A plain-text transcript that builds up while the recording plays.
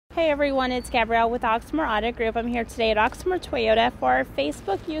Hey everyone, it's Gabrielle with Oxmoor Auto Group. I'm here today at Oxmoor Toyota for our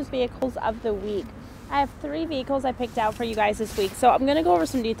Facebook Used Vehicles of the Week. I have 3 vehicles I picked out for you guys this week, so I'm going to go over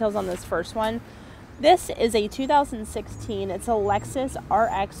some details on this first one. This is a 2016. It's a Lexus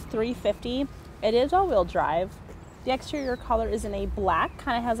RX 350. It is all-wheel drive. The exterior color is in a black,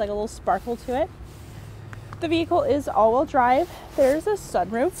 kind of has like a little sparkle to it. The vehicle is all-wheel drive. There's a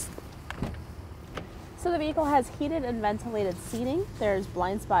sunroof. So the vehicle has heated and ventilated seating. There's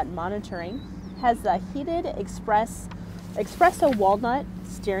blind spot monitoring. Has the heated espresso walnut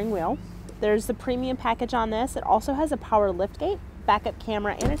steering wheel. There's the premium package on this. It also has a power liftgate, backup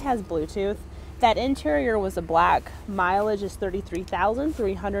camera, and it has Bluetooth. That interior was a black. Mileage is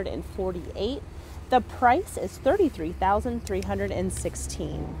 33,348. The price is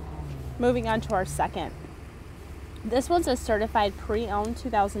 $33,316. Moving on to our second. This one's a certified pre-owned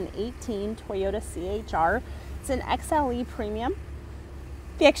 2018 Toyota CHR. It's an XLE premium.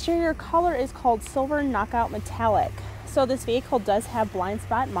 The exterior color is called Silver Knockout Metallic. So this vehicle does have blind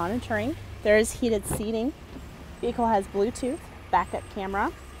spot monitoring. There is heated seating. The vehicle has Bluetooth, backup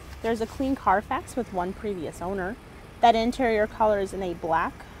camera. There's a clean Carfax with one previous owner. That interior color is in a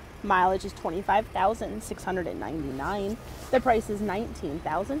black. Mileage is 25,699. The price is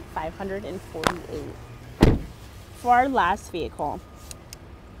 $19,548. For our last vehicle,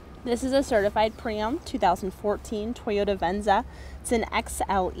 this is a certified pre-owned 2014 Toyota Venza. It's an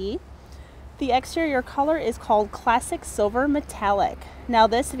XLE. The exterior color is called Classic Silver Metallic. Now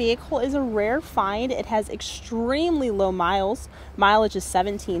this vehicle is a rare find. It has extremely low miles. Mileage is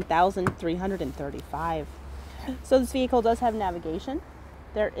 17,335. So this vehicle does have navigation.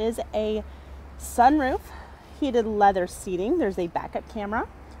 There is a sunroof, heated leather seating. There's a backup camera.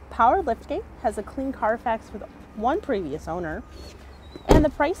 Power liftgate, has a clean Carfax with one previous owner, and the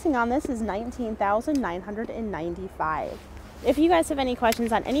pricing on this is $19,995. If you guys have any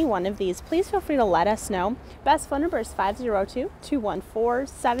questions on any one of these, please feel free to let us know. Best phone number is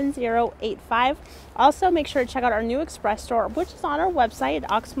 502-214-7085. Also, make sure to check out our new express store, which is on our website at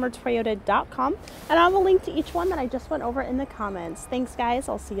oxmoortoyota.com, and I'll have a link to each one that I just went over in the comments. Thanks guys,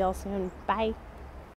 I'll see y'all soon. Bye.